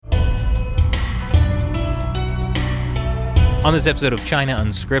On this episode of China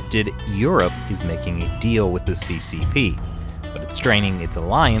Unscripted, Europe is making a deal with the CCP, but it's straining its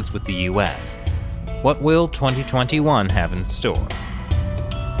alliance with the US. What will 2021 have in store?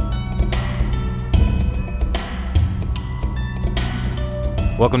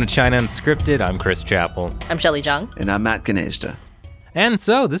 Welcome to China Unscripted. I'm Chris Chappell. I'm Shelley Zhang. And I'm Matt Gnezda. And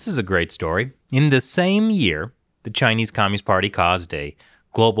so, this is a great story. In the same year, the Chinese Communist Party caused a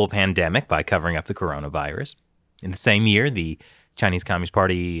global pandemic by covering up the coronavirus. In the same year, the Chinese Communist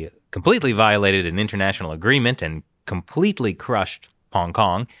Party completely violated an international agreement and completely crushed Hong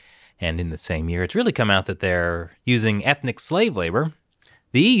Kong. And in the same year, it's really come out that they're using ethnic slave labor.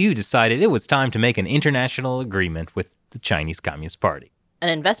 The EU decided it was time to make an international agreement with the Chinese Communist Party. An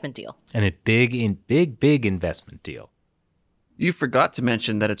investment deal. And a big investment deal. You forgot to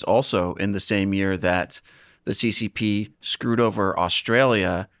mention that it's also in the same year that the CCP screwed over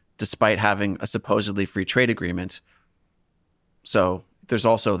Australia despite having a supposedly free trade agreement. So there's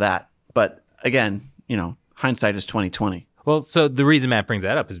also that. But again, hindsight is 2020. Well, so the reason Matt brings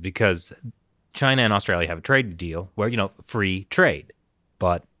that up is because China and Australia have a trade deal where, free trade.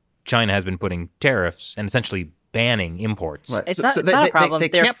 But China has been putting tariffs and essentially banning imports. Right. It's not a problem. They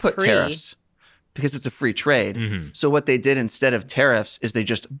They're can't put free. tariffs because it's a free trade. Mm-hmm. So what they did instead of tariffs is they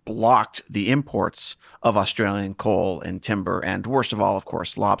just blocked the imports of Australian coal and timber and, worst of all, of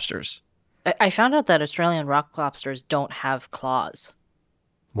course, lobsters. I found out that Australian rock lobsters don't have claws.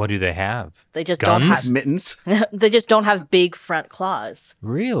 What do they have? They just Guns? don't have Mittens. they just don't have big front claws.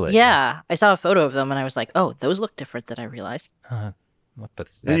 Really? Yeah. I saw a photo of them and I was like, oh, those look different than I realized. What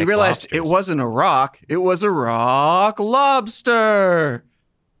pathetic And you realized lobsters. it wasn't a rock. It was a rock lobster.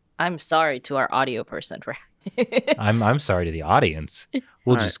 I'm sorry to our audio person for I'm sorry to the audience.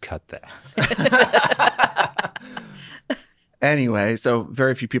 We'll All just cut that. Anyway, so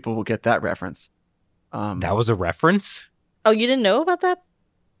very few people will get that reference. That was a reference? Oh, you didn't know about that?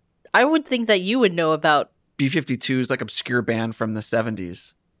 I would think that you would know about B-52 is like obscure band from the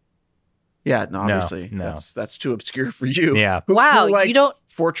 70s. Yeah, no, obviously. no. That's too obscure for you. Yeah. Wow, who you likes don't-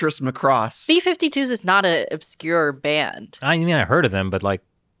 Fortress Macross. B-52s is not an obscure band. I mean, I heard of them, but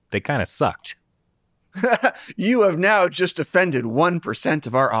they kind of sucked. You have now just offended 1%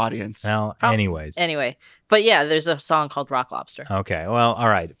 of our audience. Well, Oh. anyways. Anyway, but yeah, there's a song called Rock Lobster. Okay. Well, all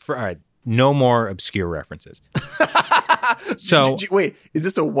right. All right. No more obscure references. So Wait, is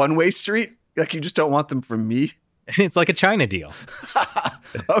this a one-way street? Like you just don't want them from me? it's like a China deal.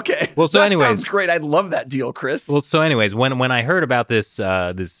 Okay. Well, so that anyways- sounds great. I'd love that deal, Chris. Well, so anyways, when I heard about this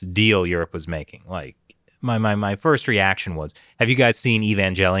this deal Europe was making, my first reaction was, have you guys seen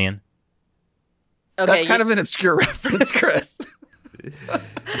Evangelion? Okay, That's kind of an obscure reference, Chris.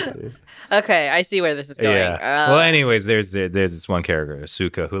 okay, I see where this is going. Well, anyways, there's this one character,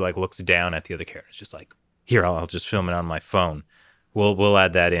 Asuka, who looks down at the other characters, just like, here, I'll just film it on my phone. We'll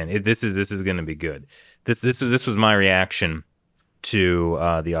add that in. This is going to be good. This was my reaction to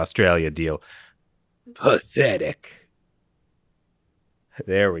the Australia deal. Pathetic.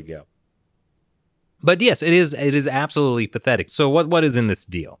 There we go. But yes, it is absolutely pathetic. So what is in this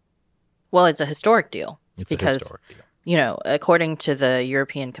deal? Well, it's a historic deal. It's because, a historic deal. According to the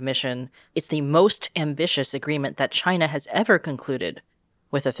European Commission, it's the most ambitious agreement that China has ever concluded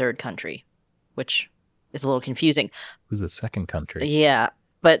with a third country, which is a little confusing. Who's the second country? Yeah,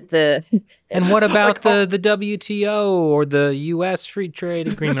 but And what about the WTO or the U.S. Free Trade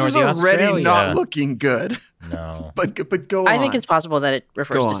Agreement This or is the Australia? already not looking good. No. But go on. I think it's possible that it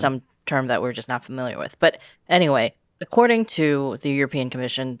refers Go to on. some term that we're just not familiar with. But anyway, according to the European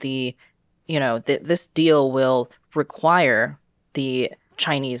Commission, this deal will require the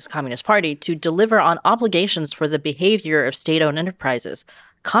Chinese Communist Party to deliver on obligations for the behavior of state-owned enterprises,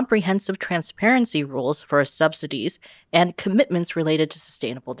 comprehensive transparency rules for subsidies, and commitments related to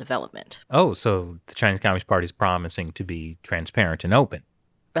sustainable development. Oh, so the Chinese Communist Party is promising to be transparent and open.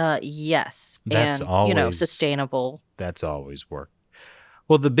 Yes. That's and, always- sustainable. That's always worked.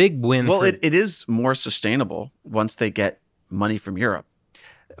 Well, the big win Well, for... it is more sustainable once they get money from Europe.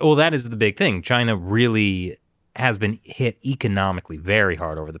 Well, that is the big thing. China really has been hit economically very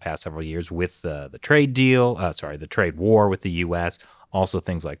hard over the past several years with the trade deal, the trade war with the U.S., also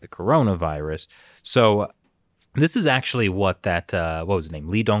things like the coronavirus. So this is actually what that, what was his name?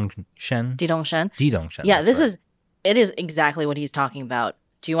 Li Dongshen? Di Dongshen. Di Dongshen. Yeah, that's right. it is exactly what he's talking about.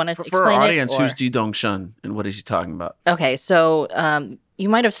 Do you want to For explain our it? audience, or- who's Di Dongshen and what is he talking about? Okay, so you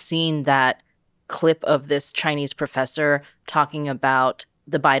might have seen that clip of this Chinese professor talking about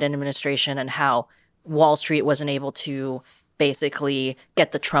the Biden administration and how Wall Street wasn't able to basically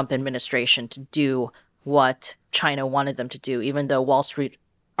get the Trump administration to do what China wanted them to do, even though Wall Street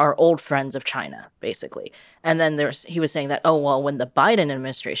are old friends of China, basically. And then he was saying that, oh, well, when the Biden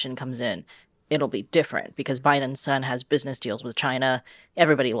administration comes in, it'll be different because Biden's son has business deals with China.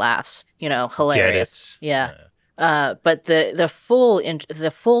 Everybody laughs, hilarious. Yeah. But the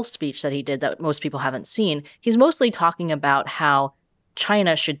full speech that he did that most people haven't seen, he's mostly talking about how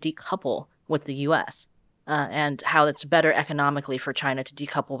China should decouple with the U.S. And how it's better economically for China to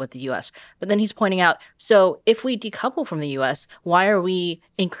decouple with the U.S. But then he's pointing out, so if we decouple from the U.S., why are we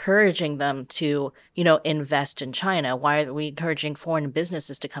encouraging them to, invest in China? Why are we encouraging foreign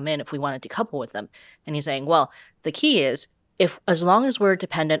businesses to come in if we want to decouple with them? And he's saying, well, the key is as long as we're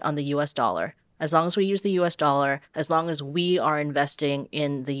dependent on the U.S. dollar, as long as we use the U.S. dollar, as long as we are investing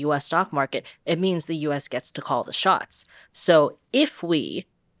in the U.S. stock market, it means the U.S. gets to call the shots. So if we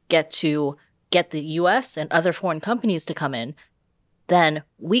get the U.S. and other foreign companies to come in, then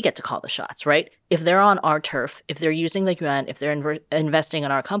we get to call the shots, right? If they're on our turf, if they're using the yuan, if they're investing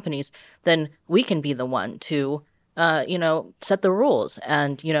in our companies, then we can be the one to, set the rules.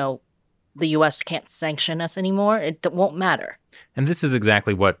 And, the U.S. can't sanction us anymore. It won't matter. And this is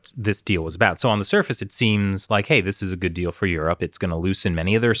exactly what this deal was about. So on the surface, it seems like, hey, this is a good deal for Europe. It's going to loosen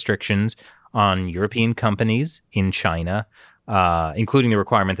many of the restrictions on European companies in China, including the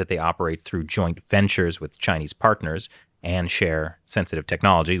requirement that they operate through joint ventures with Chinese partners and share sensitive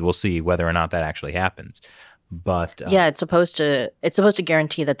technology. We'll see whether or not that actually happens. But it's supposed to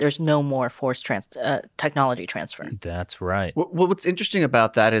guarantee that there's no more forced technology transfer. That's right. Well, what's interesting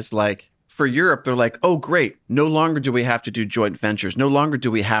about that is for Europe, they're like, oh, great. No longer do we have to do joint ventures. No longer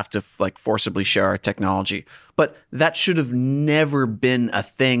do we have to forcibly share our technology. But that should have never been a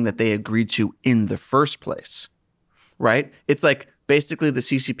thing that they agreed to in the first place. Right? It's basically the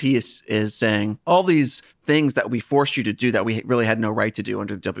CCP is saying all these things that we forced you to do that we really had no right to do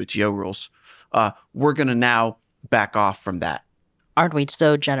under the WTO rules, we're going to now back off from that. Aren't we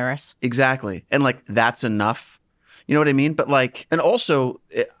so generous? Exactly. And that's enough. You know what I mean? But and also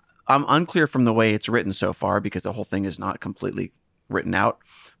I'm unclear from the way it's written so far because the whole thing is not completely written out,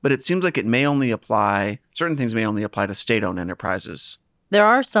 but it seems like certain things may only apply to state-owned enterprises. There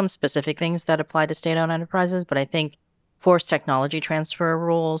are some specific things that apply to state-owned enterprises, but I think forced technology transfer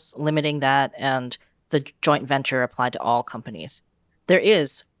rules, limiting that, and the joint venture apply to all companies. There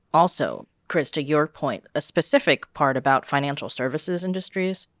is also, Chris, to your point, a specific part about financial services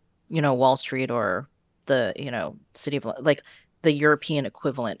industries, Wall Street or the, city of, the European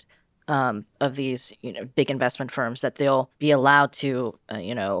equivalent of these, big investment firms, that they'll be allowed to,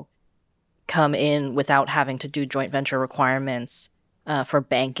 come in without having to do joint venture requirements for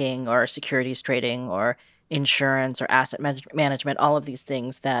banking or securities trading or insurance or asset management, all of these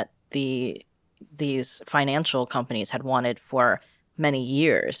things that these financial companies had wanted for many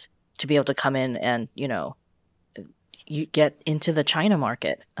years to be able to come in and, you get into the China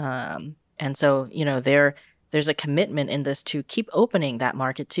market. And so, there's a commitment in this to keep opening that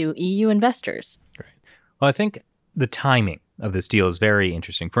market to EU investors. Right. Well, I think the timing of this deal is very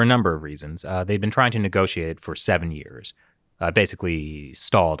interesting for a number of reasons. They've been trying to negotiate it for 7 years. Basically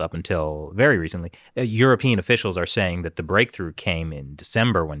stalled up until very recently. European officials are saying that the breakthrough came in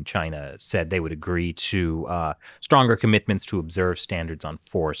December when China said they would agree to stronger commitments to observe standards on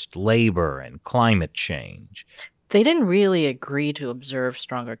forced labor and climate change. They didn't really agree to observe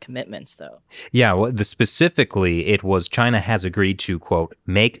stronger commitments, though. Yeah, well, specifically, it was China has agreed to, quote,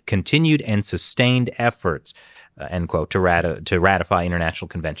 make continued and sustained efforts, end quote, to ratify international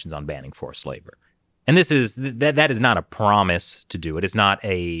conventions on banning forced labor. And this is that is not a promise to do it. It's not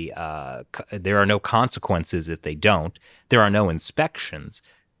there are no consequences if they don't. There are no inspections.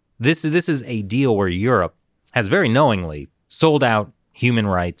 This is a deal where Europe has very knowingly sold out human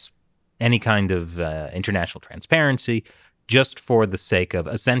rights, any kind of international transparency, just for the sake of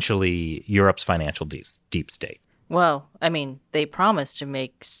essentially Europe's financial deep state. Well, I mean, they promised to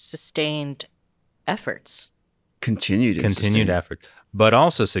make sustained efforts. Continued effort. But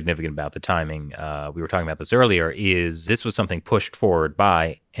also significant about the timing, we were talking about this earlier, is this was something pushed forward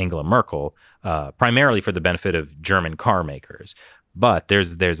by Angela Merkel, primarily for the benefit of German car makers. But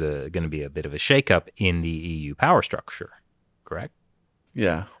there's going to be a bit of a shakeup in the EU power structure, correct?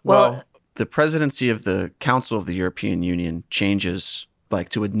 Yeah. Well, the presidency of the Council of the European Union changes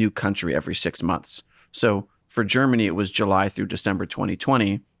to a new country every 6 months. So for Germany, it was July through December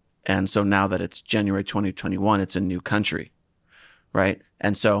 2020. And so now that it's January 2021, it's a new country. Right.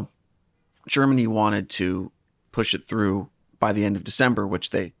 And so Germany wanted to push it through by the end of December, which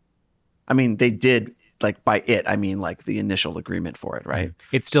they did, by it, I mean the initial agreement for it. Right.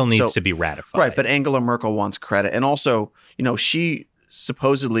 It still needs to be ratified. Right. But Angela Merkel wants credit. And also, she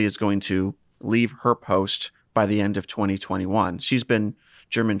supposedly is going to leave her post by the end of 2021. She's been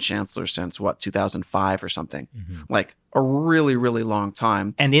German chancellor since 2005 or something. Like a really, really long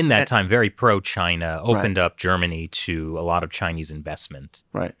time. And in that time, very pro-China, opened up Germany to a lot of Chinese investment.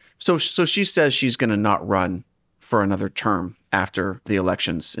 Right. So she says she's going to not run for another term after the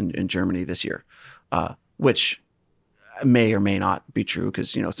elections in Germany this year, which may or may not be true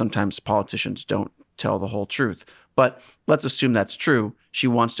because, sometimes politicians don't tell the whole truth. But let's assume that's true. She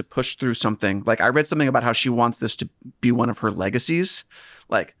wants to push through something. Like I read something about how she wants this to be one of her legacies,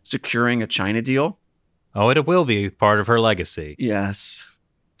 like securing a China deal. Oh, it will be part of her legacy. Yes.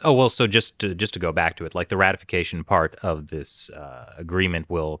 Oh, well, so just to go back to it, like the ratification part of this agreement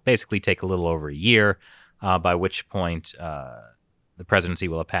will basically take a little over a year, by which point the presidency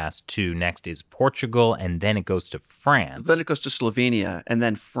will have passed to. Next is Portugal, and then it goes to France. Then it goes to Slovenia, and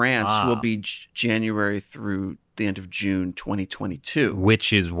then France will be January through the end of June 2022.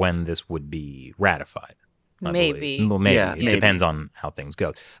 Which is when this would be ratified. Maybe. Well, maybe. Yeah, it maybe. depends on how things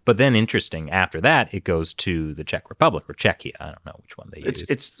go. But then interesting, after that, it goes to the Czech Republic or Czechia. I don't know which one they use.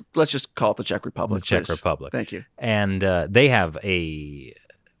 It's let's just call it the Czech Republic. The Czech please. Republic. Thank you. And they have a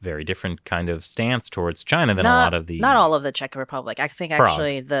very different kind of stance towards China than a lot of the... Not all of the Czech Republic. I think Prague.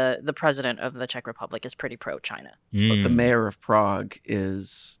 actually the president of the Czech Republic is pretty pro-China. But the mayor of Prague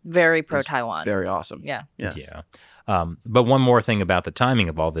is Very pro-Taiwan. very awesome. Yeah. Yes. Yeah. But one more thing about the timing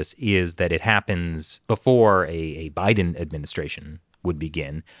of all this is that it happens before a Biden administration would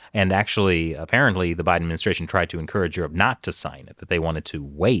begin. And actually, apparently, the Biden administration tried to encourage Europe not to sign it, that they wanted to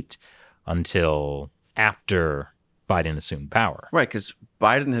wait until after Biden assumed power. Right, because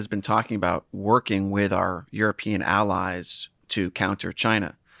Biden has been talking about working with our European allies to counter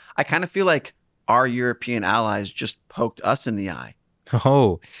China. I kind of feel like our European allies just poked us in the eye.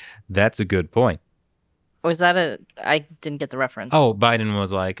 Oh, that's a good point. Was that I didn't get the reference. Oh, Biden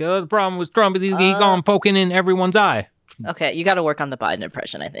was like, the problem with Trump is he's gone poking in everyone's eye. Okay, you got to work on the Biden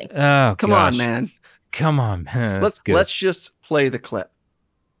impression, I think. Oh, Come gosh. on, man. Come on, man. That's good. Let's just play the clip.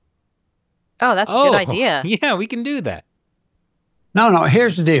 Oh, that's a good idea. Yeah, we can do that. No,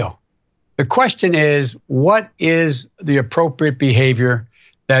 here's the deal. The question is, what is the appropriate behavior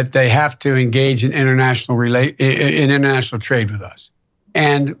that they have to engage in international trade with us?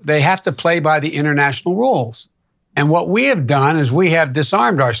 And they have to play by the international rules. And what we have done is we have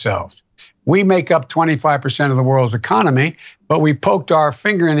disarmed ourselves. We make up 25% of the world's economy, but we poked our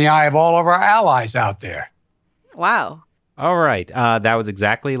finger in the eye of all of our allies out there. Wow. All right. That was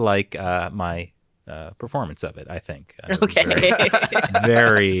exactly like my performance of it, I think. It was Okay.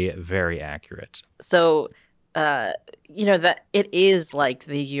 Very, very accurate. So, that it is like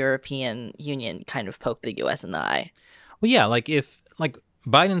the European Union kind of poked the U.S. in the eye. Well, yeah, like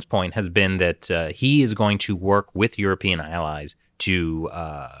Biden's point has been that he is going to work with European allies to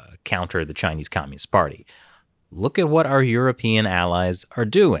counter the Chinese Communist Party. Look at what our European allies are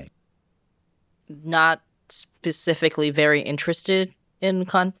doing. Not specifically very interested in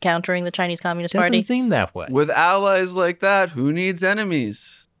countering the Chinese Communist Doesn't Party. seem that way. With allies like that, who needs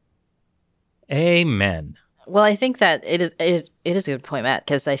enemies? Amen. Well, I think that it is a good point, Matt,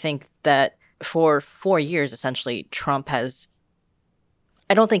 because I think that for 4 years, essentially, Trump has...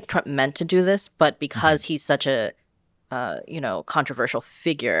 I don't think Trump meant to do this, but because he's such a controversial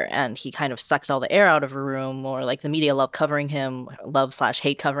figure and he kind of sucks all the air out of a room, or like the media love covering him,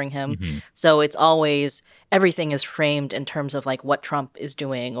 love/hate covering him. So it's always, everything is framed in terms of like what Trump is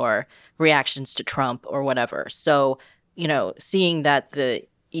doing or reactions to Trump or whatever. So, seeing that the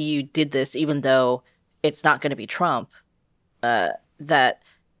EU did this, even though it's not going to be Trump, that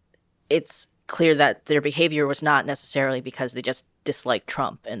it's clear that their behavior was not necessarily because they just disliked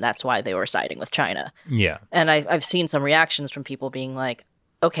Trump and that's why they were siding with China. Yeah. And I've seen some reactions from people being like,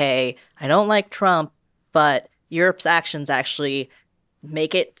 okay, I don't like Trump, but Europe's actions actually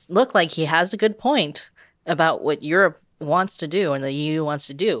make it look like he has a good point about what Europe wants to do and the EU wants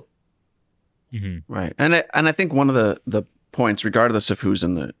to do. Right. And I think one of the points, regardless of who's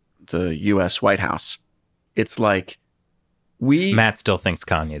in the U.S. White House, it's like Matt still thinks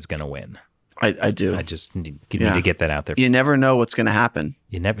Kanye is going to win. I do. I just need to get that out there. You never know what's going to happen.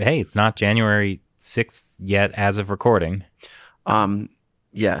 Hey, it's not January 6th yet as of recording.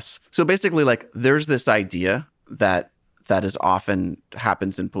 Yes. So basically, like, there's this idea that is often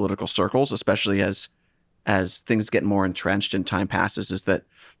happens in political circles, especially as things get more entrenched and time passes, is that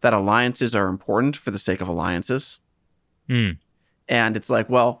alliances are important for the sake of alliances. And it's like,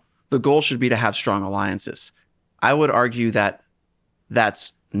 well, the goal should be to have strong alliances. I would argue that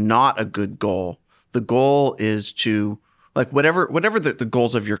that's not a good goal. The goal is to, like, whatever the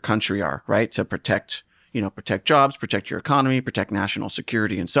goals of your country are, right? To protect jobs, protect your economy, protect national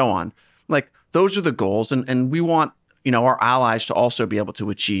security, and so on. Like, those are the goals. And we want our allies to also be able to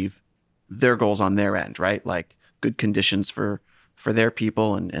achieve their goals on their end, right? Like good conditions for their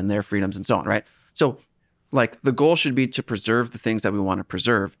people and their freedoms and so on, right? So like the goal should be to preserve the things that we want to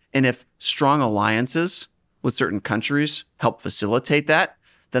preserve. And if strong alliances with certain countries help facilitate that,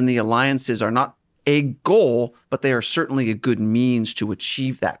 then the alliances are not a goal, but they are certainly a good means to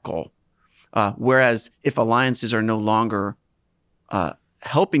achieve that goal. Whereas if alliances are no longer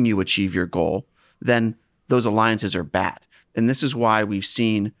helping you achieve your goal, then those alliances are bad. And this is why we've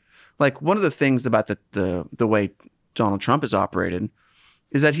seen, like, one of the things about the way Donald Trump has operated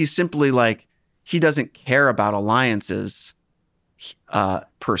is that he's simply like, he doesn't care about alliances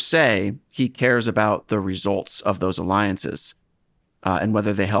per se. He cares about the results of those alliances and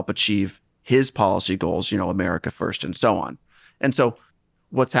whether they help achieve his policy goals, America first and so on. And so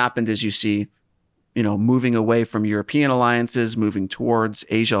what's happened is you see, moving away from European alliances, moving towards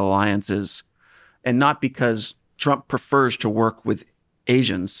Asia alliances, and not because Trump prefers to work with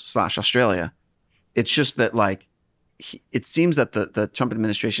Asians / Australia. It's just that, like, it seems that the Trump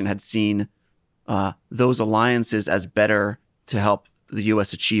administration had seen those alliances as better to help the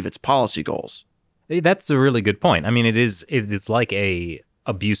U.S. achieve its policy goals. That's a really good point. I mean, it's like a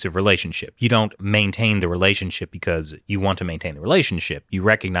abusive relationship. You don't maintain the relationship because you want to maintain the relationship. You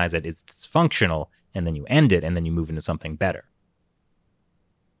recognize that it's dysfunctional, and then you end it, and then you move into something better.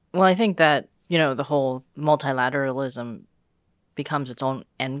 Well, I think that, the whole multilateralism becomes its own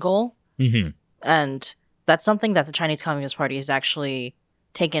end goal. Mm-hmm. And that's something that the Chinese Communist Party has actually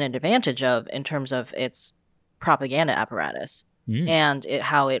taken advantage of in terms of its propaganda apparatus. And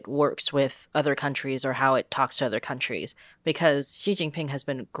how it works with other countries or how it talks to other countries. Because Xi Jinping has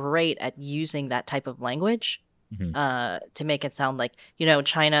been great at using that type of language to make it sound like,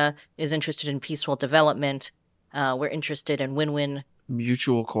 China is interested in peaceful development. We're interested in win-win.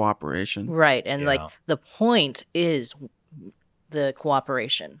 Mutual cooperation. Right. And the point is the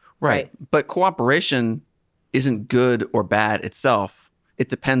cooperation. Right. But cooperation isn't good or bad itself. It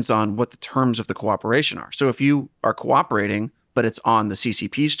depends on what the terms of the cooperation are. So if you are cooperating, but it's on the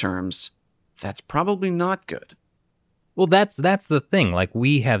CCP's terms, that's probably not good. Well, that's the thing. Like,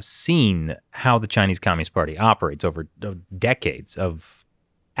 we have seen how the Chinese Communist Party operates over decades of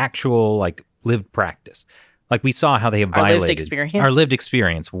actual, like, lived practice. Like, we saw how they have violated our lived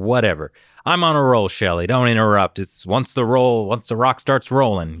experience, whatever. I'm on a roll, Shelley. Don't interrupt. It's once the rock starts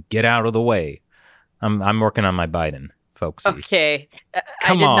rolling, get out of the way. I'm working on my Biden, folks. Okay. I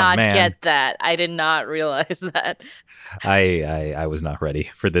did not get that. I did not realize that. I was not ready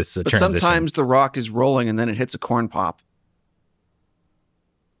for this but transition. Sometimes the rock is rolling and then it hits a corn pop.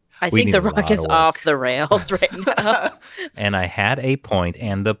 I think the rock is off the rails right now. And I had a point,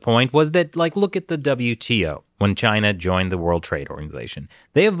 and the point was that, like, look at the WTO. When China joined the World Trade Organization,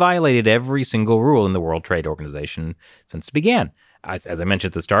 they have violated every single rule in the World Trade Organization since it began. As I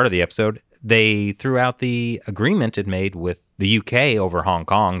mentioned at the start of the episode, they threw out the agreement it made with the UK over Hong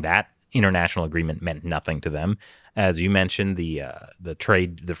Kong. That international agreement meant nothing to them. As you mentioned,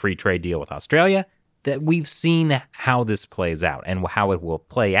 the free trade deal with Australia, that we've seen how this plays out, and how it will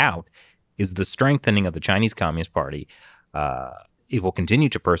play out is the strengthening of the Chinese Communist Party. It will continue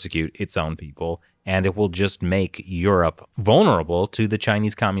to persecute its own people, and it will just make Europe vulnerable to the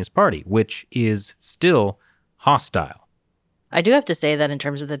Chinese Communist Party, which is still hostile. I do have to say that in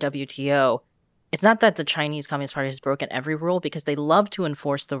terms of the WTO, it's not that the Chinese Communist Party has broken every rule, because they love to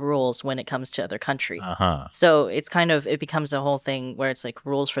enforce the rules when it comes to other countries. So it's it becomes a whole thing where it's like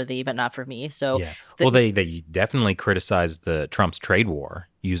rules for thee, but not for me. So yeah. They definitely criticized Trump's trade war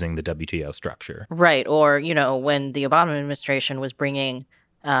using the WTO structure. Right. Or, when the Obama administration was bringing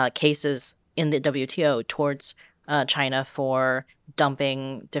cases in the WTO towards China for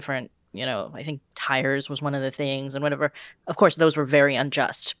dumping different, I think tires was one of the things and whatever. Of course, those were very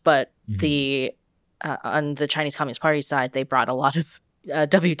unjust, but on the Chinese Communist Party side, they brought a lot of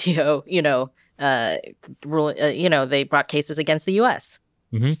WTO, they brought cases against the U.S.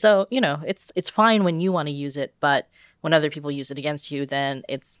 So, it's fine when you want to use it, but when other people use it against you, then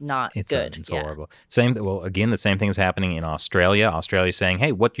it's not good. It's horrible. Again, the same thing is happening in Australia. Australia's saying,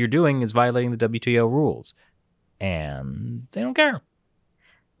 hey, what you're doing is violating the WTO rules. And they don't care.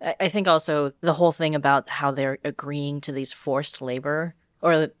 I think also the whole thing about how they're agreeing to these forced labor,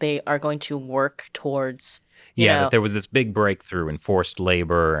 or that they are going to work towards, that there was this big breakthrough in forced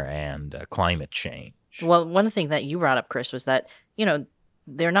labor and climate change. Well, one thing that you brought up, Chris, was that,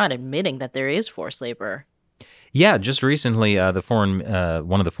 they're not admitting that there is forced labor. Yeah, just recently, one of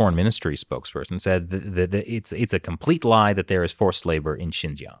the foreign ministry spokespersons said that it's a complete lie that there is forced labor in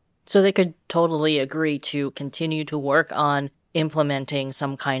Xinjiang. So they could totally agree to continue to work on implementing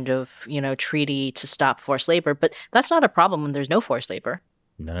some kind of, treaty to stop forced labor. But that's not a problem when there's no forced labor.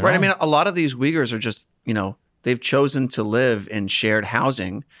 No, no, Right. I no. mean, a lot of these Uyghurs are just, they've chosen to live in shared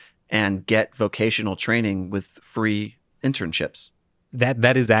housing and get vocational training with free internships.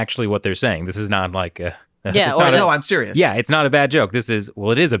 That is actually what they're saying. This is not like Yeah, it's or not No, I'm serious. yeah, it's not a bad joke. It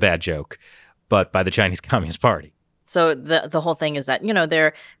is a bad joke, but by the Chinese Communist Party. So the whole thing is that,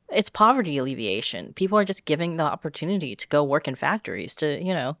 it's poverty alleviation. People are just giving the opportunity to go work in factories to,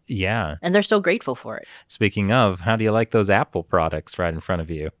 Yeah. and they're so grateful for it. Speaking of, how do you like those Apple products right in front of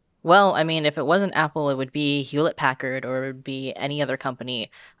you? Well, I mean, if it wasn't Apple, it would be Hewlett Packard or it would be any other company.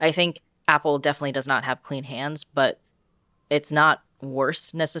 I think Apple definitely does not have clean hands, but it's not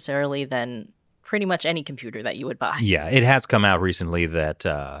worse necessarily than pretty much any computer that you would buy. Yeah, it has come out recently that,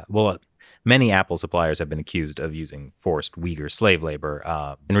 many Apple suppliers have been accused of using forced Uyghur slave labor.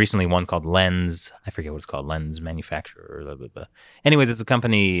 And recently one called Lens, I forget what it's called, Lens Manufacturer. Blah, blah, blah. Anyways, it's a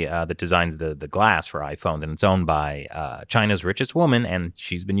company that designs the glass for iPhones, and it's owned by China's richest woman, and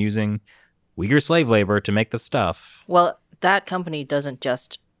she's been using Uyghur slave labor to make the stuff. Well, that company doesn't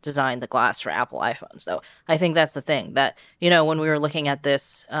just design the glass for Apple iPhones, though. I think that's the thing that, when we were looking at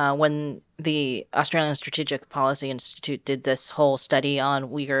this, when the Australian Strategic Policy Institute did this whole study on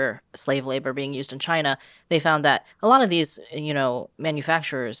Uyghur slave labor being used in China, they found that a lot of these,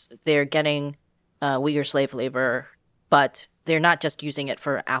 manufacturers, they're getting Uyghur slave labor, but they're not just using it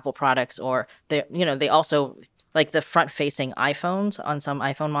for Apple products, or they also, like the front-facing iPhones on some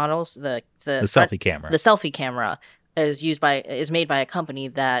iPhone models, the selfie camera. The selfie camera is made by a company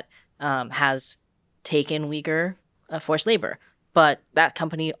that has taken Uyghur forced labor, but that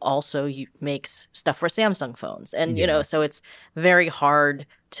company also makes stuff for Samsung phones, and so it's very hard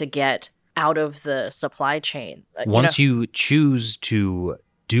to get out of the supply chain. Once you choose to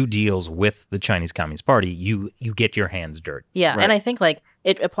do deals with the Chinese Communist Party, you get your hands dirty. Yeah, Right. and I think like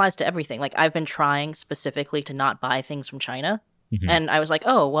it applies to everything. Like I've been trying specifically to not buy things from China. Mhm. And I was like,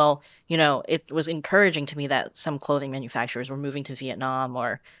 oh, well, it was encouraging to me that some clothing manufacturers were moving to Vietnam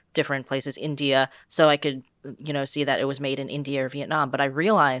or different places, India, so I could, see that it was made in India or Vietnam. But I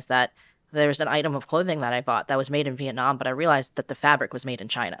realized that there's an item of clothing that I bought that was made in Vietnam, but I realized that the fabric was made in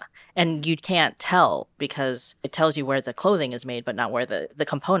China. And you can't tell because it tells you where the clothing is made, but not where the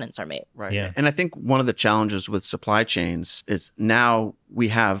components are made. Right. Yeah. And I think one of the challenges with supply chains is now we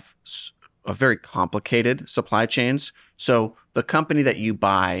have a very complicated supply chains. So the company that you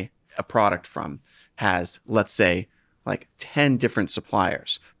buy a product from has, let's say, like 10 different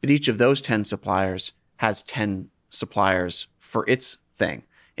suppliers, but each of those 10 suppliers has 10 suppliers for its thing.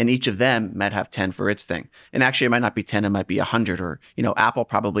 And each of them might have 10 for its thing. And actually, it might not be 10, it might be 100, or, Apple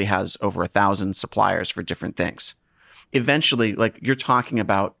probably has over 1,000 suppliers for different things. Eventually, like you're talking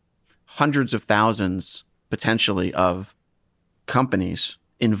about hundreds of thousands potentially of companies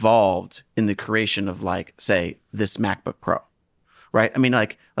involved in the creation of, like, say, this MacBook Pro, right? I mean,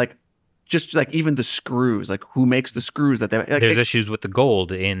 like just like even the screws, like who makes the screws that they like, There's issues with the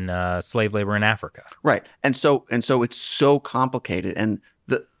gold in slave labor in Africa. right? And so it's so complicated, and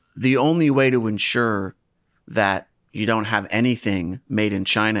the only way to ensure that you don't have anything made in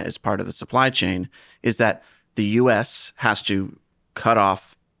China as part of the supply chain is that the U.S. has to cut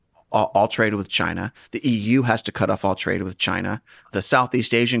off all trade with China. The EU has to cut off all trade with China. The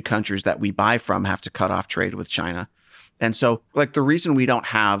Southeast Asian countries that we buy from have to cut off trade with China. And so, like, the reason we don't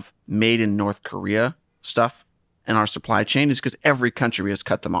have made in North Korea stuff in our supply chain is because every country has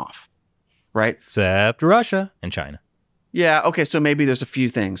cut them off, right? Except Russia and China. Yeah, okay, so maybe there's a few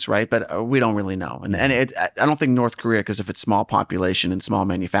things, right? But we don't really know. And I don't think North Korea, because of its small population and small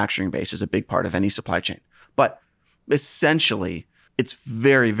manufacturing base, is a big part of any supply chain. But essentially, it's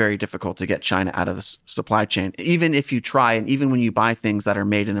very, very difficult to get China out of the supply chain. Even if you try, and even when you buy things that are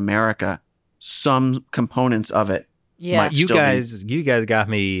made in America, some components of it might You still guys got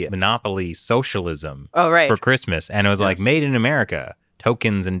me Monopoly Socialism Oh, right. for Christmas, and it was like Yes. made in America,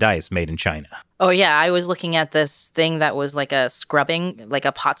 tokens and dice made in China. Oh, yeah. I was looking at this thing that was like a scrubbing, like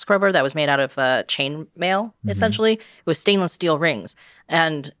a pot scrubber that was made out of chain mail, essentially. It was stainless steel rings.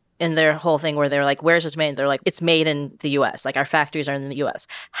 And in their whole thing where they're like, where's this made? They're like, it's made in the US. Like, our factories are in the US.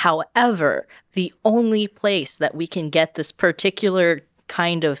 However, the only place that we can get this particular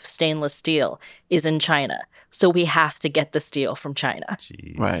kind of stainless steel is in China. So we have to get the steel from China.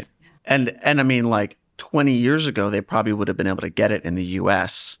 Jeez. Right. And I mean, like 20 years ago, they probably would have been able to get it in the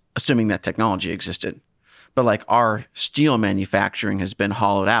US, assuming that technology existed. But like our steel manufacturing has been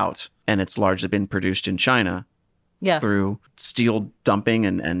hollowed out and it's largely been produced in China. Yeah. through steel dumping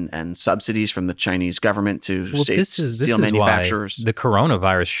and subsidies from the Chinese government to steel manufacturers. Why the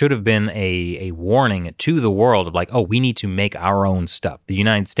coronavirus should have been a warning to the world of like, oh, we need to make our own stuff. The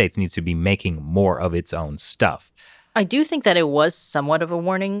United States needs to be making more of its own stuff. I do think that it was somewhat of a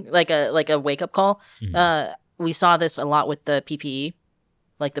warning, like a wake-up call. We saw this a lot with the PPE,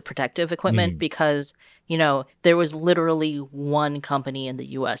 like the protective equipment, because, there was literally one company in the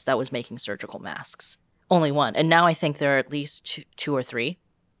U.S. that was making surgical masks. Only one. And now I think there are at least two or three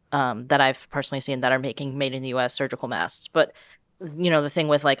that I've personally seen that are making made in the U.S. surgical masks. But, the thing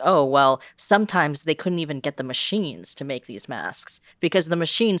with like, oh, well, sometimes they couldn't even get the machines to make these masks because the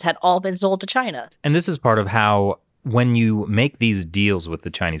machines had all been sold to China. And this is part of how when you make these deals with the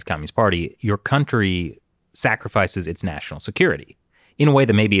Chinese Communist Party, your country sacrifices its national security in a way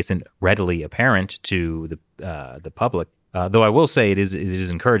that maybe isn't readily apparent to the public. Though I will say it is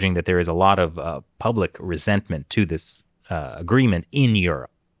encouraging that there is a lot of public resentment to this agreement in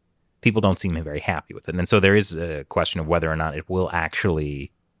Europe. People don't seem very happy with it. And so there is a question of whether or not it will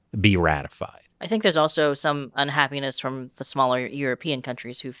actually be ratified. I think there's also some unhappiness from the smaller European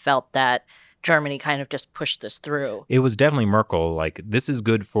countries who felt that Germany kind of just pushed this through. It was definitely Merkel, like, this is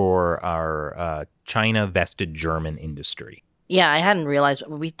good for our China-vested German industry. Yeah, I hadn't realized.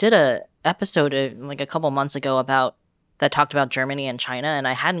 We did a episode like a couple months ago that talked about Germany and China, and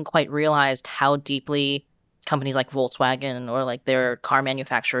I hadn't quite realized how deeply companies like Volkswagen or like their car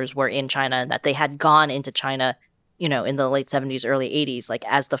manufacturers were in China, and that they had gone into China, in the late 70s, early 80s, like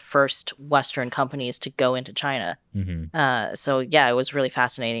as the first Western companies to go into China. So yeah, it was really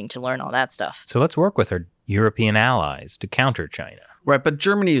fascinating to learn all that stuff. So let's work with our European allies to counter China. Right, but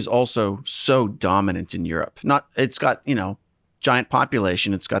Germany is also so dominant in Europe. It's got, giant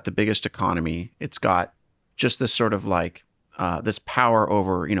population, it's got the biggest economy, it's got just this sort of like this power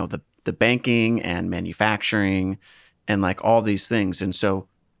over, the banking and manufacturing and like all these things. And so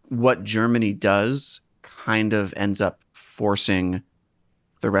what Germany does kind of ends up forcing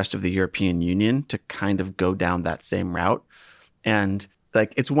the rest of the European Union to kind of go down that same route. And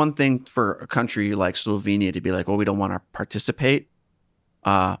like, it's one thing for a country like Slovenia to be like, well, we don't want to participate.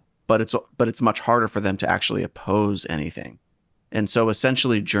 But it's much harder for them to actually oppose anything. And so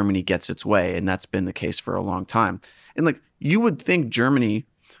essentially Germany gets its way, and that's been the case for a long time. And like, you would think Germany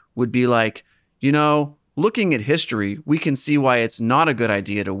would be like, looking at history, we can see why it's not a good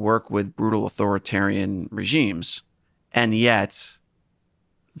idea to work with brutal authoritarian regimes. And yet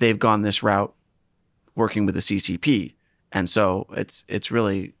they've gone this route working with the CCP. And so it's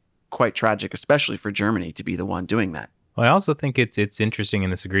really quite tragic, especially for Germany, to be the one doing that. Well, I also think it's interesting in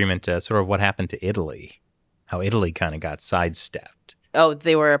this agreement sort of what happened to Italy, how Italy kind of got sidestepped. Oh,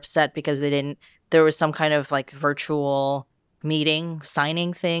 they were upset because there was some kind of like virtual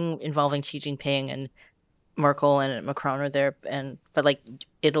signing thing involving Xi Jinping and Merkel and Macron are there, but like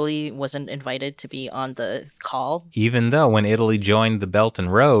Italy wasn't invited to be on the call. Even though when Italy joined the Belt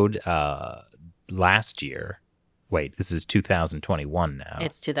and Road last year, wait, this is 2021 now.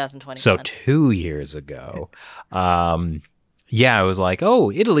 It's 2021. So 2 years ago. I was like,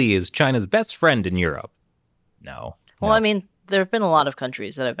 oh, Italy is China's best friend in Europe. No. Well, I mean, there have been a lot of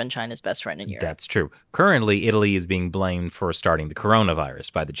countries that have been China's best friend in Europe. That's true. Currently, Italy is being blamed for starting the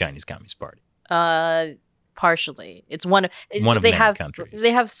coronavirus by the Chinese Communist Party. Partially. It's one of many countries.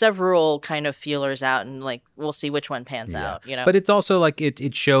 They have several kind of feelers out, and like we'll see which one pans out. But it's also like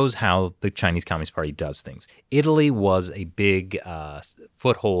it shows how the Chinese Communist Party does things. Italy was a big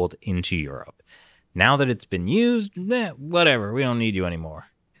foothold into Europe. Now that it's been used, whatever. We don't need you anymore.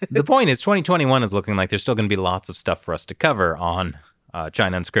 The point is, 2021 is looking like there's still going to be lots of stuff for us to cover on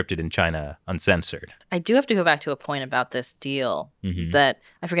China Unscripted and China Uncensored. I do have to go back to a point about this deal that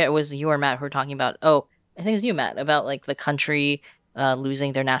I forget, it was you or Matt who were talking about. Oh, I think it was you, Matt, about like the country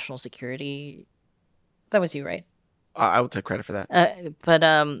losing their national security. That was you, right? I will take credit for that. But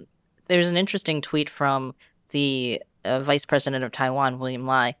there's an interesting tweet from the vice president of Taiwan, William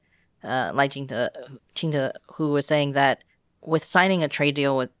Lai Ching-te, who was saying that with signing a trade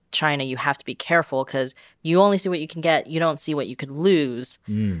deal with China, you have to be careful because you only see what you can get. You don't see what you could lose.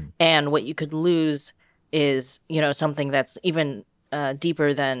 And what you could lose is, something that's even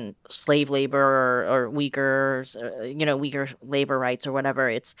deeper than slave labor or weaker labor rights or whatever.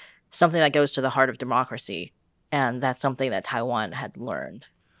 It's something that goes to the heart of democracy. And that's something that Taiwan had learned.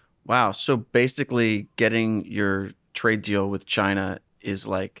 Wow. So basically getting your trade deal with China is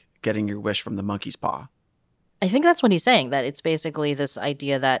like getting your wish from the monkey's paw. I think that's what he's saying, that it's basically this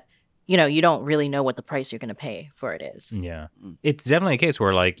idea that, you don't really know what the price you're going to pay for it is. Yeah. It's definitely a case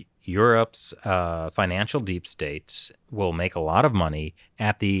where, like, Europe's financial deep state will make a lot of money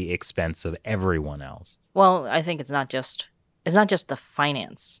at the expense of everyone else. Well, I think it's not just the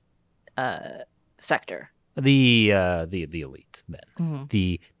finance sector. The elite, then.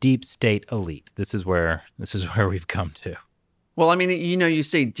 The deep state elite. This is where we've come to. Well, I mean, you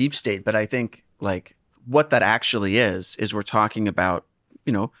say deep state, but I think like what that actually is we're talking about,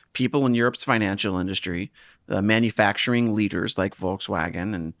 people in Europe's financial industry, the manufacturing leaders like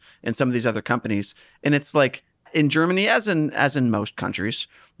Volkswagen and some of these other companies. And it's like in Germany, as in most countries,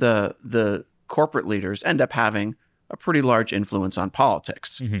 the corporate leaders end up having a pretty large influence on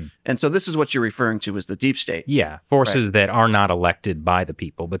politics. And so this is what you're referring to as the deep state. Yeah, forces that are not elected by the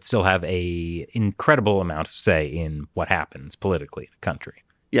people, but still have a incredible amount of say in what happens politically in a country.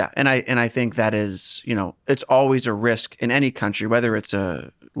 Yeah, and I think that is, it's always a risk in any country, whether it's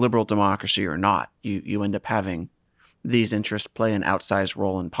a liberal democracy or not. You end up having these interests play an outsized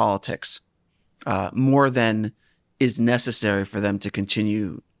role in politics, more than is necessary for them to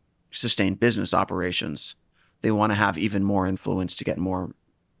continue sustain business operations. They want to have even more influence to get more,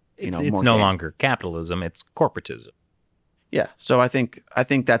 It's more no gain. longer capitalism; it's corporatism. Yeah. So I think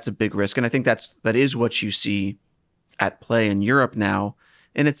that's a big risk, and I think that is what you see at play in Europe now,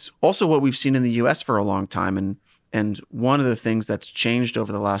 and it's also what we've seen in the U.S. for a long time. And one of the things that's changed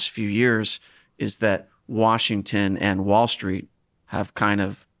over the last few years is that Washington and Wall Street have kind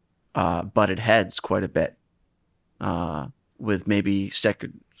of butted heads quite a bit, with maybe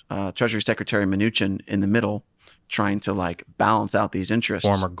Treasury Secretary Mnuchin in the middle, trying to like balance out these interests.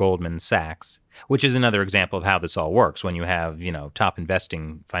 Former Goldman Sachs, which is another example of how this all works when you have, top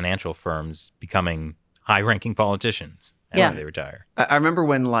investing financial firms becoming high-ranking politicians after they retire. I remember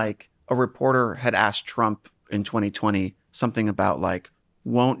when like a reporter had asked Trump in 2020 something about like,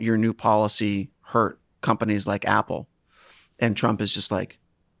 won't your new policy hurt companies like Apple? And Trump is just like,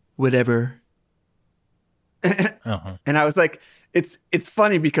 whatever. And I was like, it's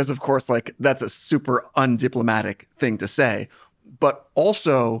funny because, of course, like that's a super undiplomatic thing to say. But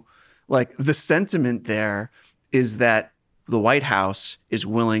also, like the sentiment there is that the White House is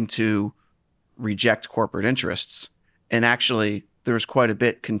willing to reject corporate interests. And actually, there's quite a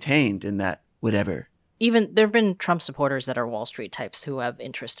bit contained in that whatever. Even there have been Trump supporters that are Wall Street types who have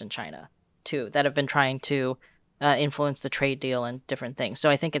interest in China, too, that have been trying to influence the trade deal and different things. So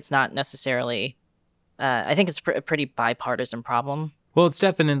I think it's not necessarily... I think it's a pretty bipartisan problem. Well, it's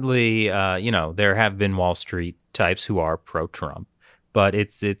definitely, there have been Wall Street types who are pro-Trump, but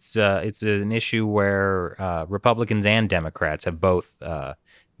it's an issue where Republicans and Democrats have both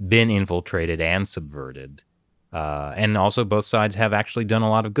been infiltrated and subverted, and also both sides have actually done a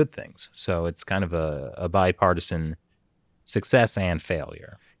lot of good things. So it's kind of a bipartisan success and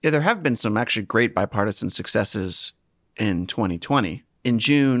failure. Yeah, there have been some actually great bipartisan successes in 2020. In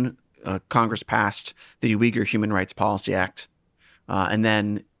June, Congress passed the Uyghur Human Rights Policy Act. And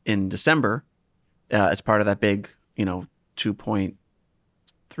then in December, as part of that big,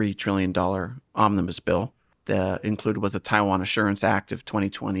 $2.3 trillion omnibus bill, the included was the Taiwan Assurance Act of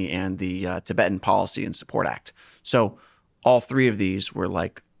 2020 and the Tibetan Policy and Support Act. So all three of these were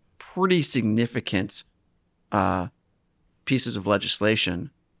like pretty significant pieces of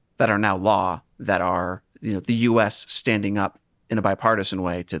legislation that are now law that are, the U.S. standing up in a bipartisan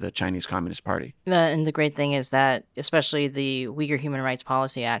way to the Chinese Communist Party. And the great thing is that, especially the Uyghur Human Rights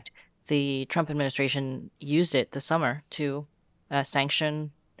Policy Act, the Trump administration used it this summer to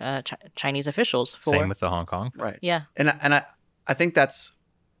sanction Chinese officials for... Same with the Hong Kong. Right. Yeah. And I think that's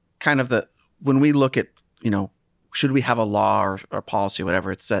kind of when we look at, should we have a law or policy,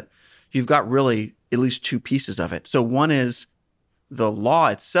 whatever, it's that you've got really at least two pieces of it. So one is the law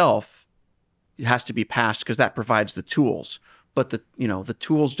itself has to be passed because that provides the tools. But the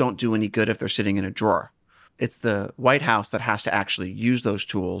tools don't do any good if they're sitting in a drawer. It's the White House that has to actually use those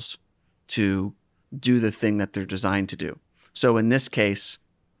tools to do the thing that they're designed to do. So in this case,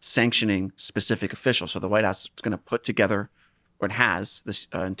 sanctioning specific officials. So the White House is going to put together, or it has this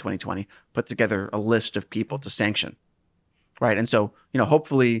in 2020, put together a list of people to sanction. Right. And so,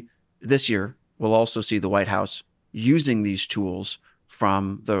 hopefully this year we'll also see the White House using these tools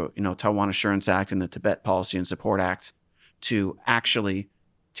from the, Taiwan Assurance Act and the Tibet Policy and Support Act to actually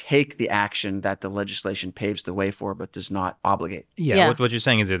take the action that the legislation paves the way for, but does not obligate. Yeah. What you're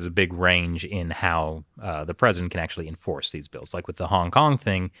saying is there's a big range in how the president can actually enforce these bills. Like with the Hong Kong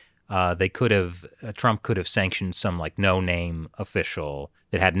thing, Trump could have sanctioned some like no-name official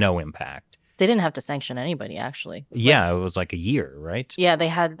that had no impact. They didn't have to sanction anybody, actually. Yeah, it was like a year, right? Yeah, they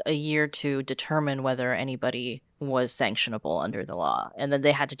had a year to determine whether anybody was sanctionable under the law. And then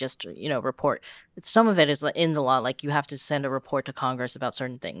they had to just, report. Some of it is in the law, like you have to send a report to Congress about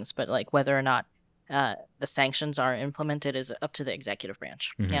certain things. But like whether or not the sanctions are implemented is up to the executive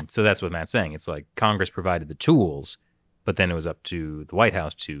branch. Mhm. Yeah. So that's what Matt's saying. It's like Congress provided the tools, but then it was up to the White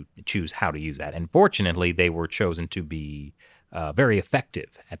House to choose how to use that. And fortunately, they were chosen to be very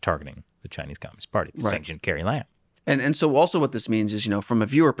effective at targeting the Chinese Communist Party. They Right. sanctioned Carrie Lam. And so also what this means is, from a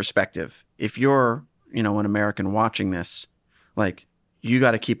viewer perspective, if you're, an American watching this, like, you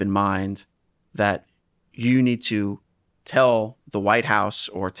got to keep in mind that you need to tell the White House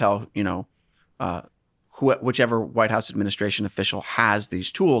or tell, whichever White House administration official has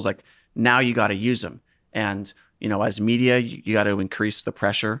these tools, like, now you got to use them. And, as media, you got to increase the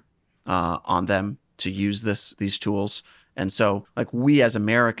pressure on them to use these tools. And so, like, we as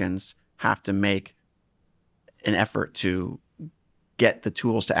Americans have to make an effort to get the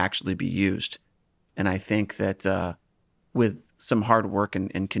tools to actually be used. And I think that with some hard work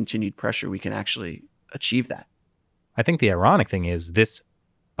and continued pressure, we can actually achieve that. I think the ironic thing is this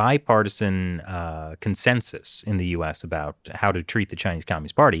bipartisan consensus in the U.S. about how to treat the Chinese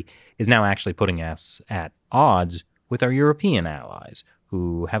Communist Party is now actually putting us at odds with our European allies,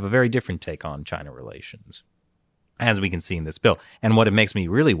 who have a very different take on China relations, as we can see in this bill. And what it makes me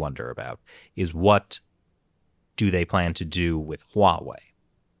really wonder about is what do they plan to do with Huawei,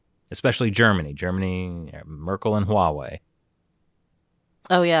 especially Germany, Merkel and Huawei.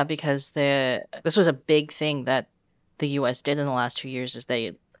 Oh, yeah, because this was a big thing that the U.S. did in the last 2 years is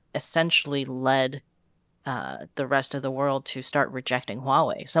they essentially led the rest of the world to start rejecting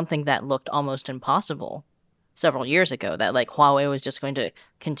Huawei, something that looked almost impossible several years ago, that like Huawei was just going to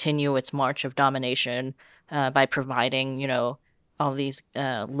continue its march of domination by providing, all these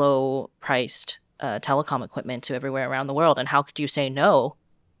low-priced telecom equipment to everywhere around the world. And how could you say no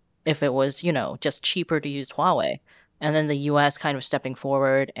if it was, just cheaper to use Huawei? And then the U.S. kind of stepping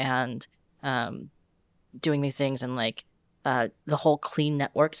forward and doing these things, and like the whole Clean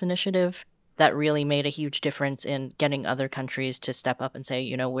Networks initiative that really made a huge difference in getting other countries to step up and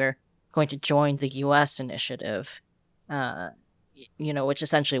say, we're going to join the U.S. initiative, which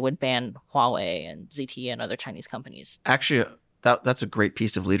essentially would ban Huawei and ZTE and other Chinese companies. Actually, that's a great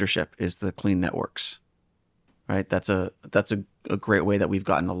piece of leadership, is the Clean Networks, right? That's a great way that we've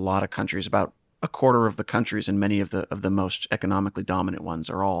gotten a lot of countries, about a quarter of the countries and many of the most economically dominant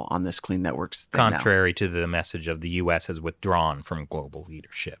ones are all on this Clean Networks thing Contrary to the message of the U.S. has withdrawn from global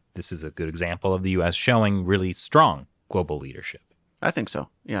leadership. This is a good example of the U.S. showing really strong global leadership. I think so.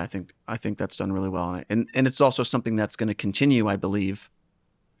 Yeah, I think that's done really well, and it's also something that's going to continue, I believe,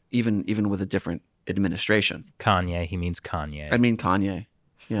 even with a different administration. Kanye, he means Kanye. I mean Kanye.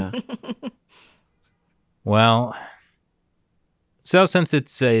 Yeah. Well, so since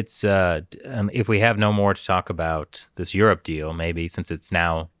it's if we have no more to talk about this Europe deal, maybe since it's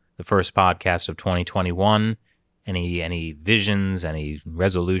now the first podcast of 2021, any visions, any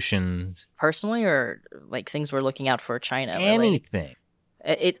resolutions? Personally, or like things we're looking out for China? Anything.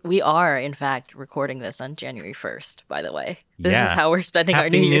 We are, in fact, recording this on January 1st, by the way. This Yeah. is how we're spending our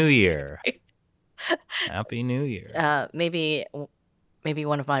Happy New New Year's. Year. Happy New Year. Maybe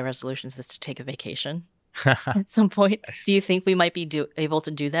one of my resolutions is to take a vacation at some point. Do you think we might be able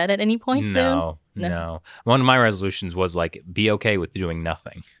to do that at any point soon? No. One of my resolutions was like, be okay with doing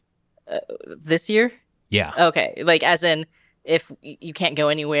nothing. This year? Yeah. Okay. Like, as in, if you can't go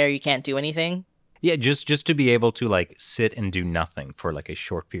anywhere, you can't do anything? Yeah, just to be able to like sit and do nothing for like at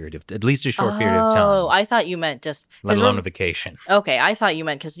least a short period of Oh, time. I thought you meant just... Let alone a vacation. Okay, I thought you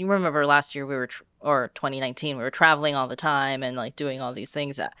meant, because you remember last year or 2019, we were traveling all the time and like doing all these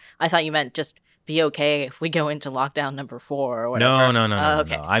things. I thought you meant just be okay if we go into lockdown number 4 or whatever. No.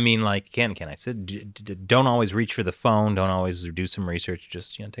 Okay. No. I mean, like, can I said, don't always reach for the phone. Don't always do some research.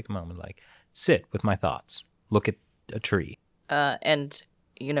 Just, take a moment, like, sit with my thoughts. Look at a tree. And,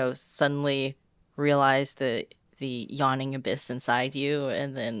 suddenly realize the yawning abyss inside you,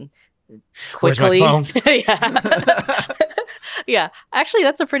 and then quickly... Where's my phone? Yeah. Yeah, actually,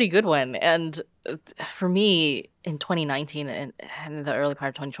 that's a pretty good one. And for me, in 2019 and the early part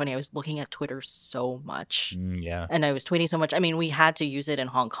of 2020, I was looking at Twitter so much. Yeah. And I was tweeting so much. I mean, we had to use it in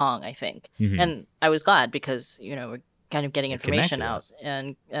Hong Kong, I think. Mhm. And I was glad because, we're kind of getting It information connected out us.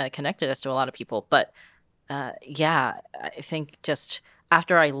 and connected us to a lot of people. But yeah, I think just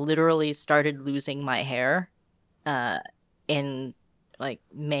after I literally started losing my hair in like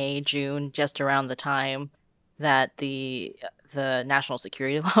May, June, just around the time that the national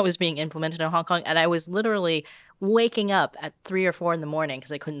security law was being implemented in Hong Kong, and I was literally waking up at 3 or 4 in the morning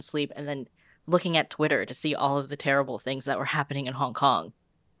because I couldn't sleep, and then looking at Twitter to see all of the terrible things that were happening in Hong Kong.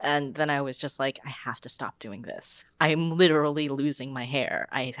 And then I was just like, I have to stop doing this. I'm literally losing my hair.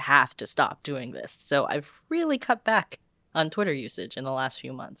 I have to stop doing this. So I've really cut back on Twitter usage in the last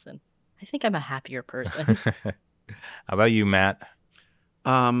few months, and I think I'm a happier person. How about you, Matt?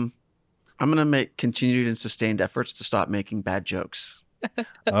 I'm gonna make continued and sustained efforts to stop making bad jokes.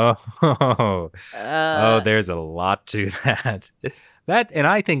 Oh, Uh, there's a lot to that. And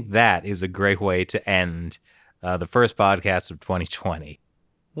I think that is a great way to end the first podcast of 2020.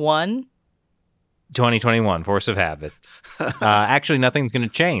 2021, Force of Habit. Actually, nothing's going to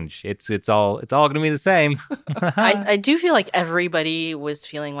change. It's all going to be the same. I do feel like everybody was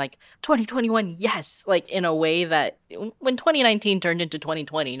feeling like 2021, yes, like in a way that when 2019 turned into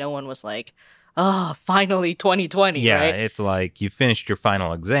 2020, no one was like, oh, finally 2020, Yeah, right? it's like you finished your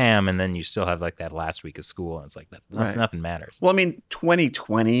final exam and then you still have like that last week of school, and it's like Right. nothing matters. Well, I mean,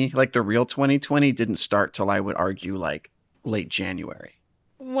 2020, like the real 2020, didn't start till I would argue like late January.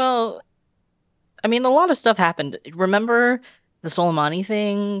 Well, I mean, a lot of stuff happened. Remember the Soleimani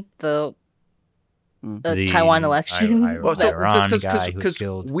thing, the The Taiwan election? Well, so Iran guy who was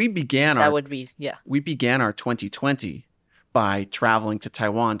killed. we began That our would be, yeah. we began our 2020 by traveling to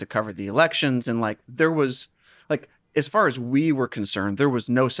Taiwan to cover the elections, and like there was like, as far as we were concerned, there was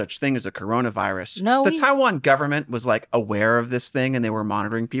no such thing as a coronavirus. No, the we- Taiwan government was like aware of this thing and they were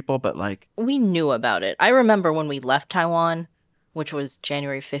monitoring people, but like We knew about it. I remember when we left Taiwan, which was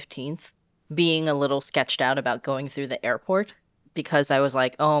January 15th, being a little sketched out about going through the airport because I was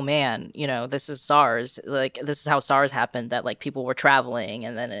like, oh man, this is SARS. Like, this is how SARS happened, that like people were traveling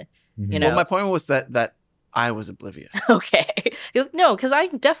and then, Mhm. you know. well, my point was that I was oblivious. Okay. No, because I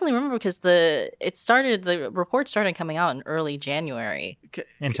definitely remember because the report started coming out in early January.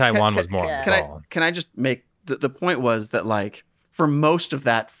 And Taiwan was more can involved. Can I just make the point was that like for most of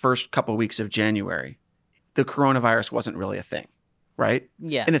that first couple weeks of January, the coronavirus wasn't really a thing, right?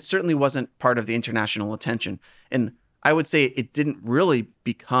 Yeah. And it certainly wasn't part of the international attention. And I would say it didn't really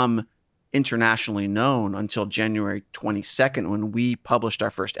become internationally known until January 22nd when we published our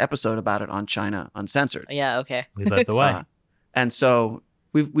first episode about it on China Uncensored. Yeah, okay. We led the way. And so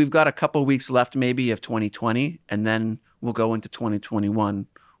we've got a couple weeks left maybe of 2020, and then we'll go into 2021,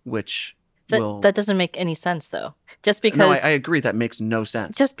 which will. That doesn't make any sense though. Just No, because I agree. That makes no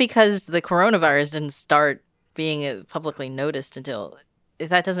sense. just because the coronavirus didn't start being publicly noticed until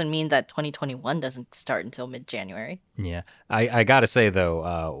that doesn't mean that 2021 doesn't start until mid-January. Yeah. I got to say,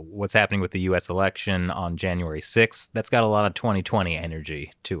 though, what's happening with the U.S. election on January 6th, that's got a lot of 2020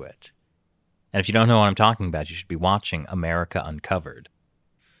 energy to it. And if you don't know what I'm talking about, you should be watching America Uncovered.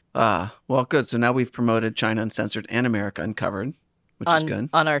 Well, good. So now we've promoted China Uncensored and America Uncovered, which is good.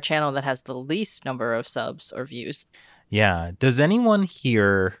 On our channel that has the least number of subs or views. Yeah. Does anyone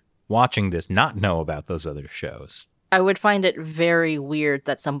here watching this not know about those other shows? I would find it very weird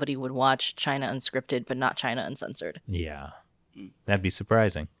that somebody would watch China Unscripted but not China Uncensored. Yeah. That'd be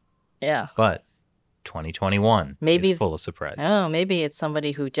surprising. Yeah. But 2021 Maybe- is full of surprises. Oh, maybe it's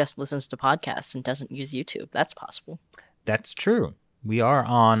somebody who just listens to podcasts and doesn't use YouTube. That's possible. That's true. We are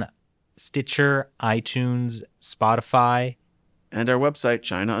on Stitcher, iTunes, Spotify. And our website,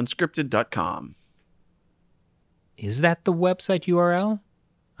 ChinaUnscripted.com. Is that the website URL?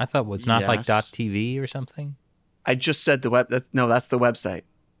 I thought it was not like Yes. .tv or something. I just said the web. That's the website.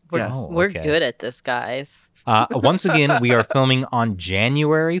 We're, Yes. Oh, we're okay. good at this, guys. Once again, we are filming on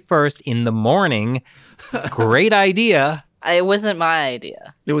January 1st in the morning. Great idea. It wasn't my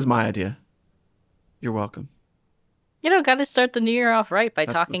idea. It was my idea. You're welcome. Got to start the new year off right by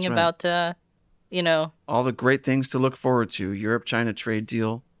That's talking right. about, All the great things to look forward to. Europe-China trade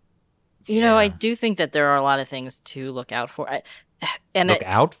deal. I do think that there are a lot of things to look out for. Look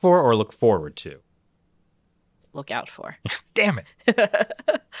out for or look forward to? Look out for. Damn it.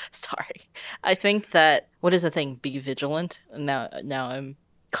 Sorry. I think that, what is the thing? Be vigilant. Now I'm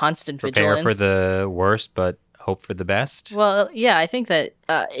constant Prepare vigilance. for the worst, but hope for the best. Well, yeah, I think that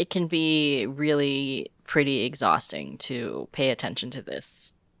it can be really pretty exhausting to pay attention to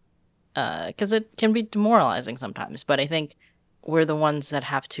this because it can be demoralizing sometimes. But I think we're the ones that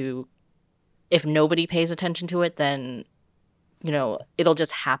have to, if nobody pays attention to it, then, it'll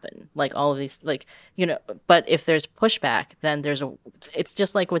just happen. Like all of these, but if there's pushback, then it's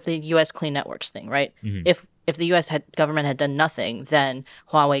just like with the U.S. Clean Networks thing, right? Mhm. If the U.S. government had done nothing, then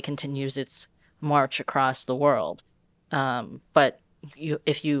Huawei continues its march across the world. But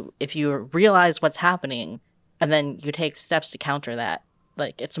if you realize what's happening and then you take steps to counter that,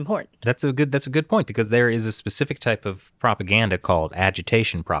 like, it's important. That's a good point, because there is a specific type of propaganda called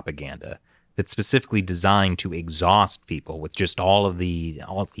agitation propaganda that's specifically designed to exhaust people with just all of the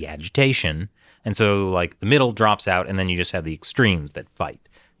agitation. And so like the middle drops out and then you just have the extremes that fight.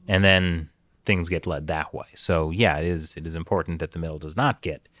 And then things get led that way. So yeah, it is important that the middle does not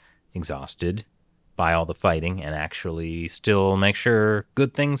get exhausted by all the fighting and actually still make sure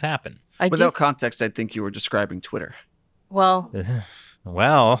good things happen. I do. Without context, I think you were describing Twitter. Well,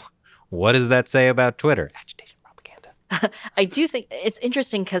 Well, what does that say about Twitter? Agitation propaganda. I do think it's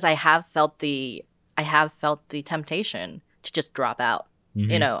interesting because I have felt the temptation to just drop out.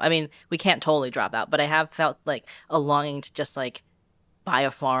 You know, I mean, we can't totally drop out, but I have felt like a longing to just like buy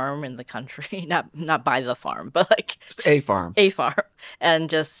a farm in the country, not buy the farm, but like Just a farm. and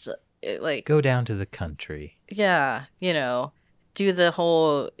just like Go down to the country. yeah, you know, do the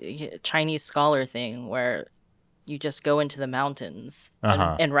whole Chinese scholar thing where you just go into the mountains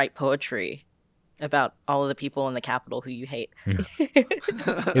and write poetry about all of the people in the capital who you hate.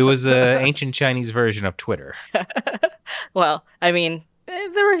 It was an ancient Chinese version of Twitter. Well, I mean,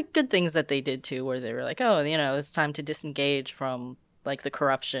 there were good things that they did too, where they were like, oh, you know, it's time to disengage from like the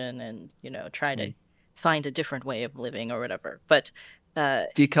corruption and, you know, try to find a different way of living or whatever. But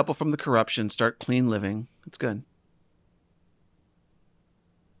Decouple from the corruption, start clean living. It's good.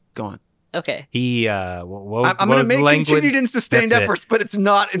 Go on. okay. He, what was, I'm what going to was the make language? continued and sustained That's it. efforts, but it's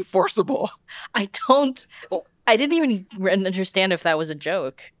not enforceable. I didn't even understand if that was a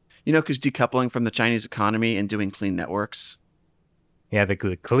joke. You know, because decoupling from the Chinese economy and doing clean networks, Yeah, the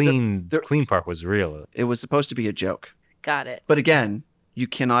clean, The- clean part was real. it was supposed to be a joke. Got it. But again, you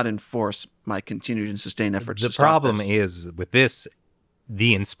cannot enforce my continued and sustained efforts. The to stop problem this. is with this,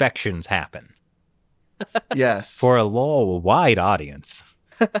 the inspections happen Yes. for a wide audience.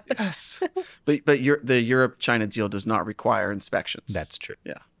 Yes. But the Europe-China deal does not require inspections. That's true.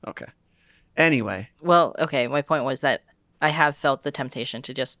 Yeah. Okay. Anyway, Well, okay. My point was that I have felt the temptation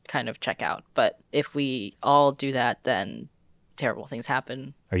to just kind of check out. But if we all do that, then terrible things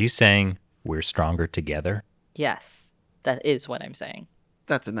happen. Are you saying we're stronger together? Yes, that is what I'm saying.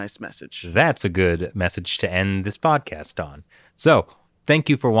 that's a nice message. That's a good message to end this podcast on. So, thank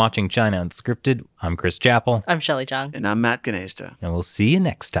you for watching China Unscripted. I'm Chris Chappell, I'm Shelley Zhang. And I'm Matt Gnezda. and we'll see you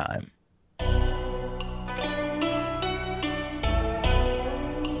next time.